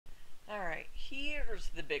here's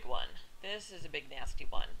the big one. This is a big nasty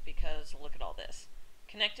one because look at all this.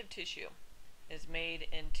 Connective tissue is made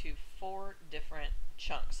into 4 different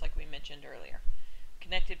chunks like we mentioned earlier.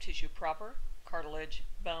 Connective tissue proper, cartilage,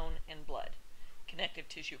 bone, and blood. Connective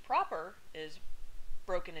tissue proper is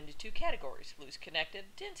broken into 2 categories, loose connective,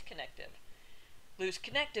 dense connective. Loose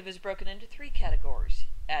connective is broken into 3 categories,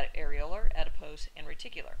 areolar, adipose, and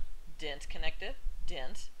reticular. Dense connective,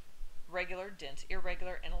 dense, regular, dense,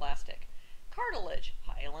 irregular, and elastic. Cartilage,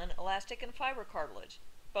 hyaline, elastic, and fibrocartilage.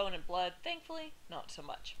 Bone and blood, thankfully, not so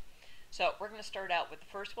much. So we're going to start out with the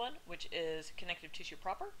first one, which is connective tissue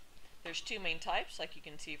proper. There's 2 main types, like you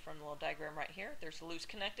can see from the little diagram right here. There's loose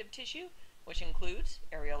connective tissue, which includes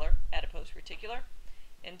areolar, adipose, reticular,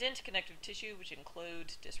 and dense connective tissue, which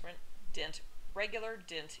includes dense, regular,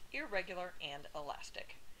 dense, irregular, and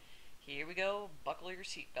elastic. Here we go. Buckle your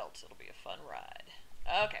seatbelts. It'll be a fun ride.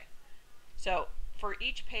 Okay. So for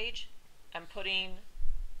each page, I'm putting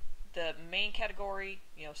the main category,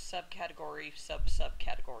 subcategory,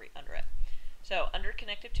 subcategory under it. So under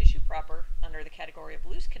connective tissue proper, under the category of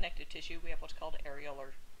loose connective tissue, we have what's called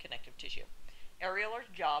areolar connective tissue. Areolar's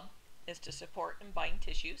job is to support and bind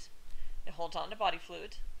tissues. It holds on to body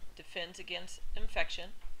fluids, defends against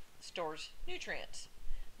infection, stores nutrients.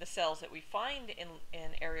 The cells that we find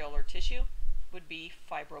in areolar tissue would be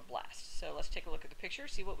fibroblasts. So let's take a look at the picture,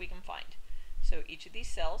 see what we can find. So each of these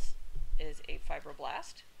cells is a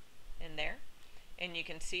fibroblast in there, and you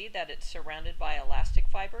can see that it's surrounded by elastic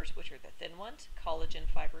fibers, which are the thin ones, collagen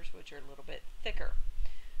fibers, which are a little bit thicker.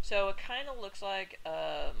 So it kind of looks like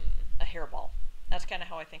a hairball. That's kind of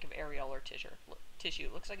how I think of areolar tissue.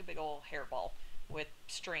 It looks like a big old hairball with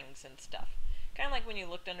strings and stuff. Kind of like when you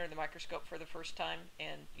looked under the microscope for the first time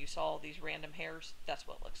and you saw all these random hairs, that's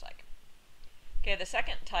what it looks like. Okay, the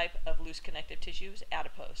second type of loose connective tissue is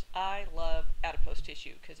adipose. I love adipose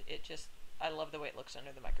tissue because I love the way it looks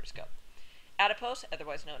under the microscope. Adipose,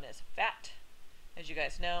 otherwise known as fat, as you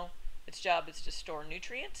guys know, its job is to store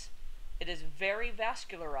nutrients. It is very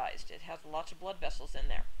vascularized. It has lots of blood vessels in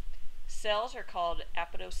there. Cells are called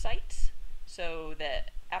apodocytes, so the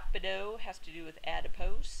apodo has to do with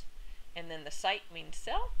adipose, and then the site means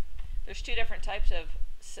cell. There's 2 different types of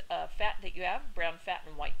fat that you have, brown fat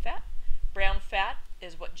and white fat. Brown fat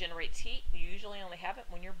is what generates heat. You usually only have it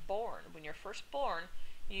when you're born. When you're first born,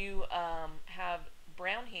 you have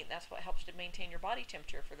brown heat, and that's what helps to maintain your body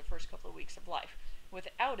temperature for the first couple of weeks of life.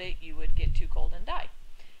 Without it, you would get too cold and die.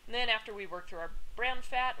 And then after we work through our brown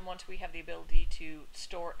fat, and once we have the ability to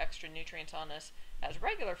store extra nutrients on us as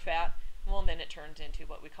regular fat, well, then it turns into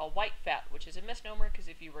what we call white fat, which is a misnomer because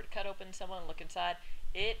if you were to cut open someone and look inside,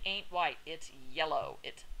 it ain't white, it's yellow.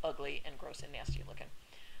 It's ugly and gross and nasty looking.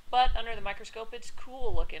 But under the microscope, it's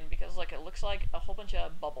cool looking because look, it looks like a whole bunch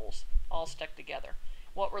of bubbles all stuck together.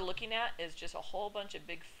 What we're looking at is just a whole bunch of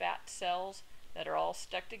big fat cells that are all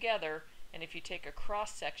stuck together, and if you take a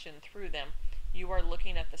cross section through them, you are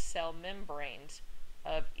looking at the cell membranes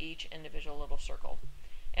of each individual little circle.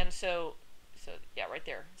 And so yeah, right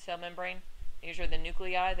there, cell membrane. These are the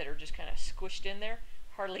nuclei that are just kind of squished in there.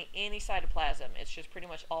 Hardly any cytoplasm. It's just pretty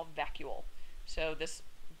much all vacuole. So this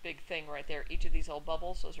big thing right there, each of these little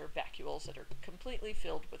bubbles, those are vacuoles that are completely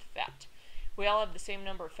filled with fat. We all have the same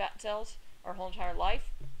number of fat cells our whole entire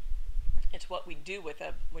life. It's what we do with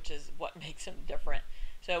them, which is what makes them different.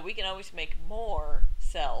 So we can always make more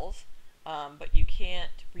cells, but you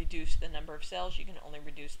can't reduce the number of cells. You can only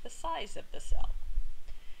reduce the size of the cell.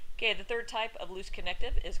 Okay, the third type of loose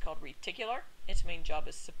connective is called reticular. Its main job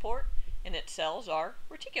is support, and its cells are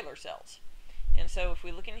reticular cells. And so if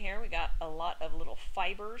we look in here, we got a lot of little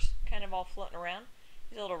fibers kind of all floating around.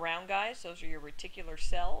 These little round guys, those are your reticular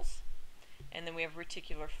cells. And then we have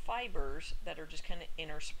reticular fibers that are just kind of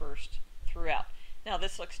interspersed throughout. Now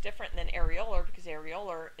this looks different than areolar because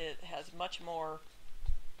areolar, it has much more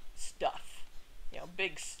stuff,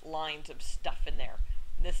 big lines of stuff in there.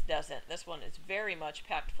 This doesn't. This one is very much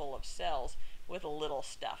packed full of cells with a little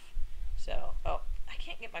stuff. So, oh, I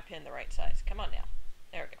can't get my pen the right size. Come on now.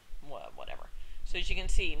 There we go. Well, whatever. So as you can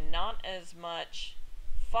see, not as much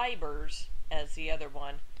fibers as the other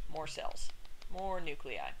one, more cells, more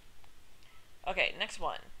nuclei. Okay, next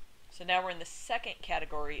one. So now we're in the second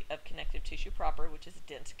category of connective tissue proper, which is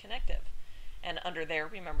dense connective. And under there,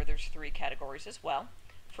 remember there's 3 categories as well.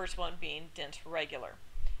 First one being dense regular.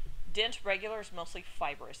 Dense regular is mostly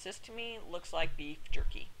fibrous. This to me looks like beef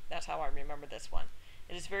jerky. That's how I remember this one.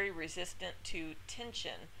 It is very resistant to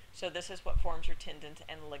tension, so this is what forms your tendons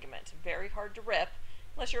and ligaments. Very hard to rip,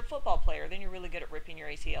 unless you're a football player, then you're really good at ripping your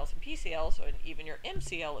ACLs and PCLs, and even your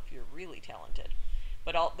MCL if you're really talented.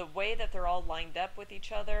 But the way that they're all lined up with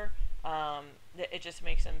each other, It just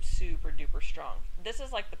makes them super duper strong. This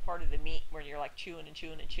is like the part of the meat where you're like chewing and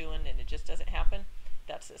chewing and chewing and it just doesn't happen.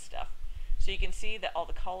 That's this stuff. So you can see that all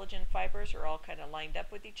the collagen fibers are all kind of lined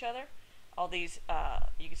up with each other. All these,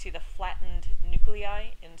 you can see the flattened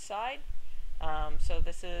nuclei inside. So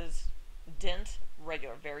this is dense,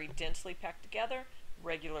 regular, very densely packed together,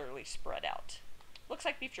 regularly spread out. Looks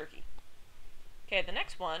like beef jerky. Okay, the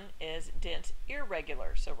next one is dense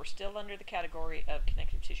irregular. So we're still under the category of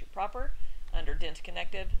connective tissue proper, under dense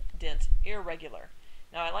connective, dense irregular.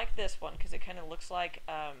 Now I like this one because it kind of looks like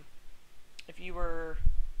if you were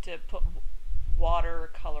to put water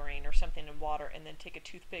coloring or something in water and then take a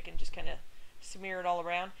toothpick and just kind of smear it all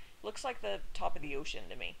around. Looks like the top of the ocean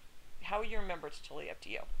to me. How you remember it's totally up to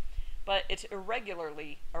you. But it's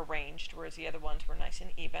irregularly arranged, whereas the other ones were nice and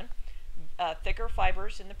even. Thicker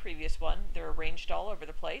fibers in the previous one. They're arranged all over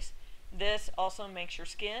the place. This also makes your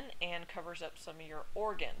skin and covers up some of your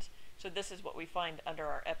organs. So this is what we find under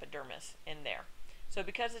our epidermis in there. So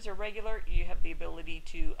because it's irregular, you have the ability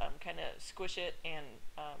to kind of squish it and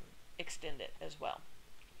extend it as well.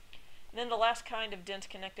 And then the last kind of dense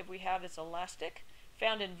connective we have is elastic,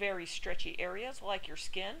 found in very stretchy areas like your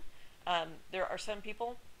skin. There are some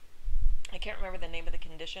people, I can't remember the name of the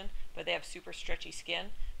condition, but they have super stretchy skin,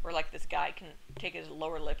 where like this guy can take his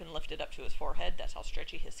lower lip and lift it up to his forehead. That's how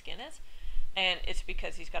stretchy his skin is. And it's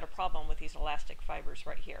because he's got a problem with these elastic fibers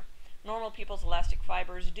right here. Normal people's elastic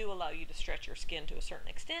fibers do allow you to stretch your skin to a certain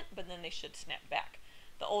extent, but then they should snap back.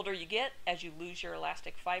 The older you get, as you lose your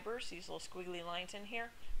elastic fibers, these little squiggly lines in here,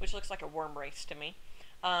 which looks like a worm race to me,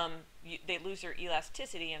 they lose their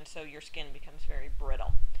elasticity, and so your skin becomes very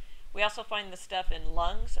brittle. We also find this stuff in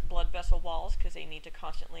lungs, blood vessel walls, because they need to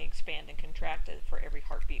constantly expand and contract for every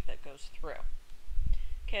heartbeat that goes through.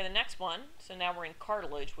 Okay, the next one, so now we're in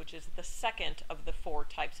cartilage, which is the second of the 4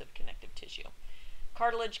 types of connective tissue.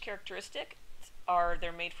 Cartilage characteristics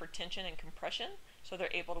they're made for tension and compression, so they're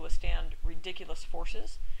able to withstand ridiculous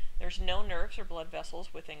forces. There's no nerves or blood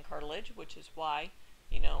vessels within cartilage, which is why,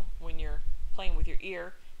 you know, when you're playing with your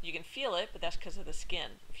ear, you can feel it, but that's because of the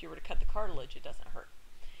skin. If you were to cut the cartilage, it doesn't hurt.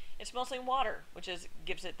 It's mostly water, which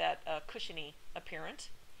gives it that cushiony appearance.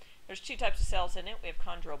 There's 2 types of cells in it. We have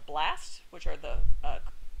chondroblasts, which are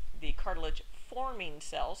the cartilage forming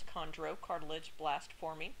cells, chondro, cartilage, blast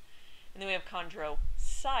forming. And then we have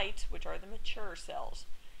chondrocytes, which are the mature cells.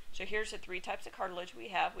 So here's the 3 types of cartilage we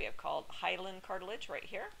have. We have called hyaline cartilage right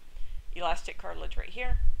here, elastic cartilage right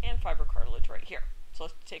here, and fibrocartilage right here. So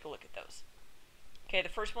let's take a look at those. Okay, the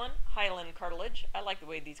first one, hyaline cartilage. I like the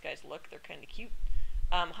way these guys look. They're kind of cute.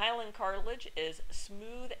 Hyaline cartilage is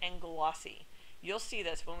smooth and glossy. You'll see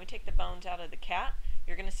this when we take the bones out of the cat.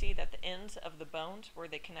 You're going to see that the ends of the bones where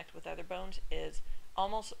they connect with other bones is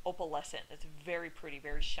almost opalescent. It's very pretty,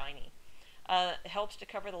 very shiny. It helps to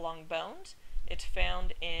cover the long bones. It's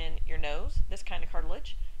found in your nose, this kind of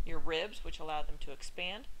cartilage, your ribs, which allow them to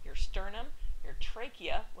expand, your sternum, your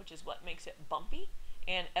trachea, which is what makes it bumpy,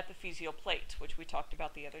 and epiphyseal plates, which we talked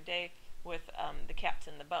about the other day with the cats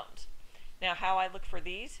and the bones. Now, how I look for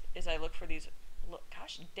these is I look for these, look,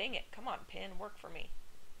 gosh dang it, come on, pen, work for me.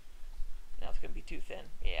 Now it's going to be too thin.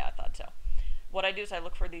 Yeah, I thought so. What I do is I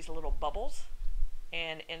look for these little bubbles,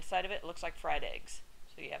 and inside of it looks like fried eggs.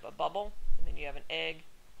 So you have a bubble, and then you have an egg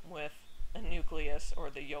with a nucleus or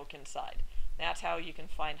the yolk inside. That's how you can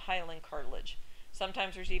find hyaline cartilage.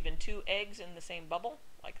 Sometimes there's even 2 eggs in the same bubble,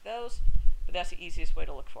 like those, but that's the easiest way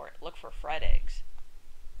to look for it. Look for fried eggs.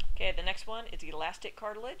 Okay, the next one is elastic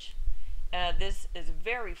cartilage. This is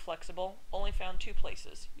very flexible, only found 2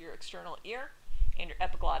 places, your external ear and your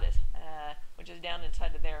epiglottis, which is down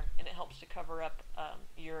inside of there, and it helps to cover up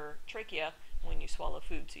your trachea when you swallow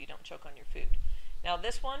food so you don't choke on your food. Now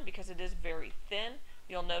this one, because it is very thin,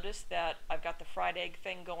 you'll notice that I've got the fried egg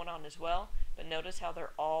thing going on as well, but notice how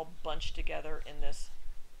they're all bunched together in this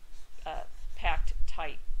packed,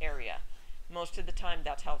 tight area. Most of the time,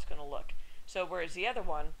 that's how it's going to look. So whereas the other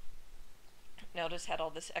one, notice had all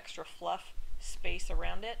this extra fluff space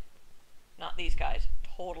around it, not these guys,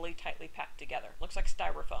 totally tightly packed together. Looks like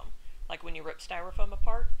styrofoam. Like when you rip styrofoam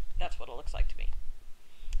apart, that's what it looks like to me.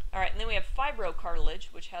 Alright, and then we have fibrocartilage,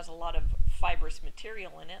 which has a lot of fibrous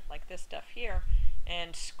material in it, like this stuff here,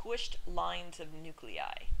 and squished lines of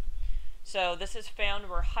nuclei. So this is found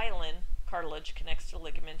where hyaline cartilage connects to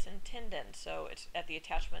ligaments and tendons, so it's at the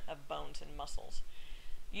attachment of bones and muscles.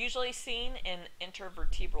 Usually seen in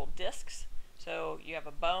intervertebral discs, so you have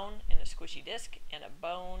a bone and a squishy disc, and a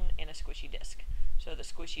bone and a squishy disc. So the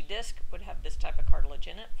squishy disc would have this type of cartilage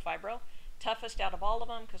in it, fibro. Toughest out of all of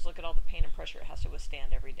them, because look at all the pain and pressure it has to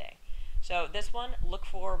withstand every day. So this one, look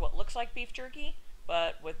for what looks like beef jerky,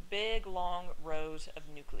 but with big long rows of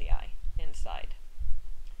nuclei inside.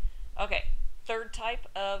 Okay, third type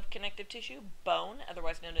of connective tissue, bone,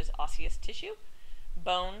 otherwise known as osseous tissue.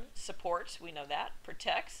 Bone supports, we know that,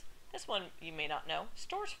 protects. This one you may not know,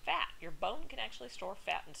 stores fat. Your bone can actually store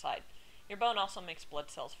fat inside. Your bone also makes blood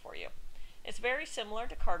cells for you. It's very similar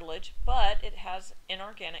to cartilage, but it has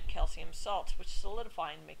inorganic calcium salts which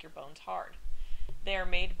solidify and make your bones hard. They are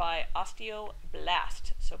made by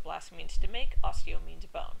osteoblasts. So blast means to make, osteo means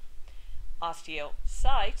bone.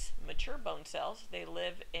 Osteocytes, mature bone cells, they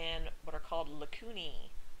live in what are called lacunae,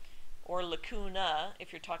 or lacuna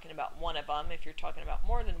if you're talking about one of them. If you're talking about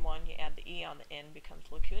more than one, you add the E on the end, becomes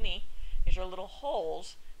lacunae. These are little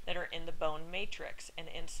holes that are in the bone matrix, and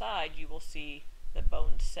inside you will see the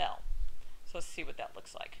bone cell. So let's see what that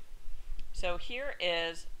looks like. So here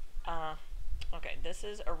is, okay, this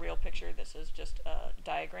is a real picture. This is just a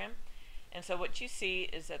diagram. And so what you see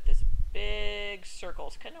is that this big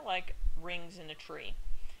circles, kind of like rings in a tree.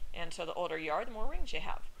 And so the older you are, the more rings you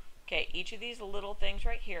have. Okay, each of these little things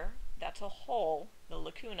right here, that's a hole, the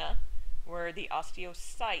lacuna, where the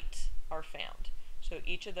osteocytes are found. So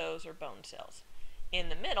each of those are bone cells. In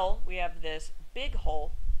the middle, we have this big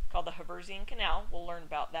hole called the Haversian canal. We'll learn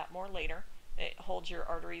about that more later. It holds your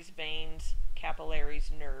arteries, veins,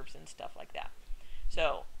 capillaries, nerves, and stuff like that.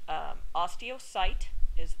 So osteocyte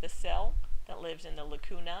is the cell that lives in the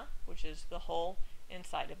lacuna, which is the hole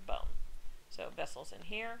inside of bone. So vessels in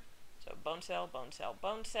here. So bone cell, bone cell,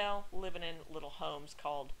 bone cell, living in little homes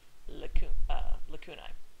called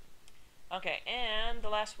lacunae. Okay, and the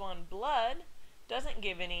last one, blood, doesn't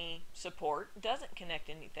give any support, doesn't connect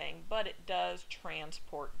anything, but it does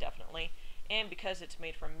transport definitely. And because it's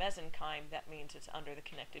made from mesenchyme, that means it's under the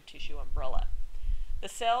connective tissue umbrella. The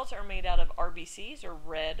cells are made out of RBCs, or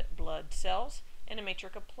red blood cells, and a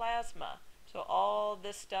matrix of plasma. So all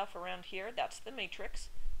this stuff around here, that's the matrix.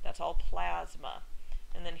 That's all plasma.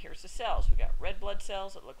 And then here's the cells. We got red blood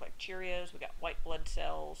cells that look like Cheerios. We got white blood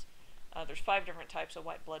cells. There's 5 different types of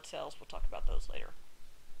white blood cells. We'll talk about those later.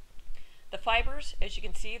 The fibers, as you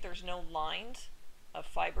can see, there's no lines of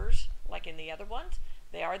fibers like in the other ones.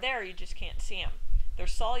 They are there, you just can't see them. They're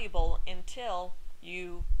soluble until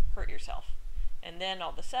you hurt yourself. And then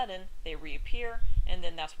all of a sudden, they reappear, and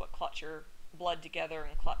then that's what clots your blood together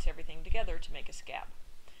and clots everything together to make a scab.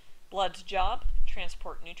 Blood's job,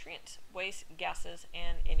 transport nutrients, waste, gases,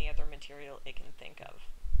 and any other material it can think of.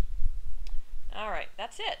 Alright,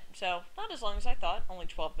 that's it. So, not as long as I thought, only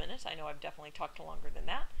 12 minutes. I know I've definitely talked longer than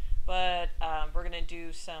that. But we're going to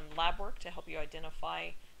do some lab work to help you identify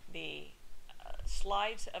the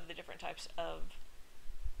slides of the different types of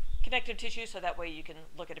connective tissue, so that way you can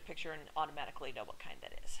look at a picture and automatically know what kind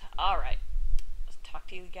that is. Alright, I'll talk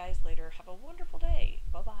to you guys later. Have a wonderful day.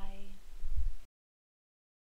 Bye-bye.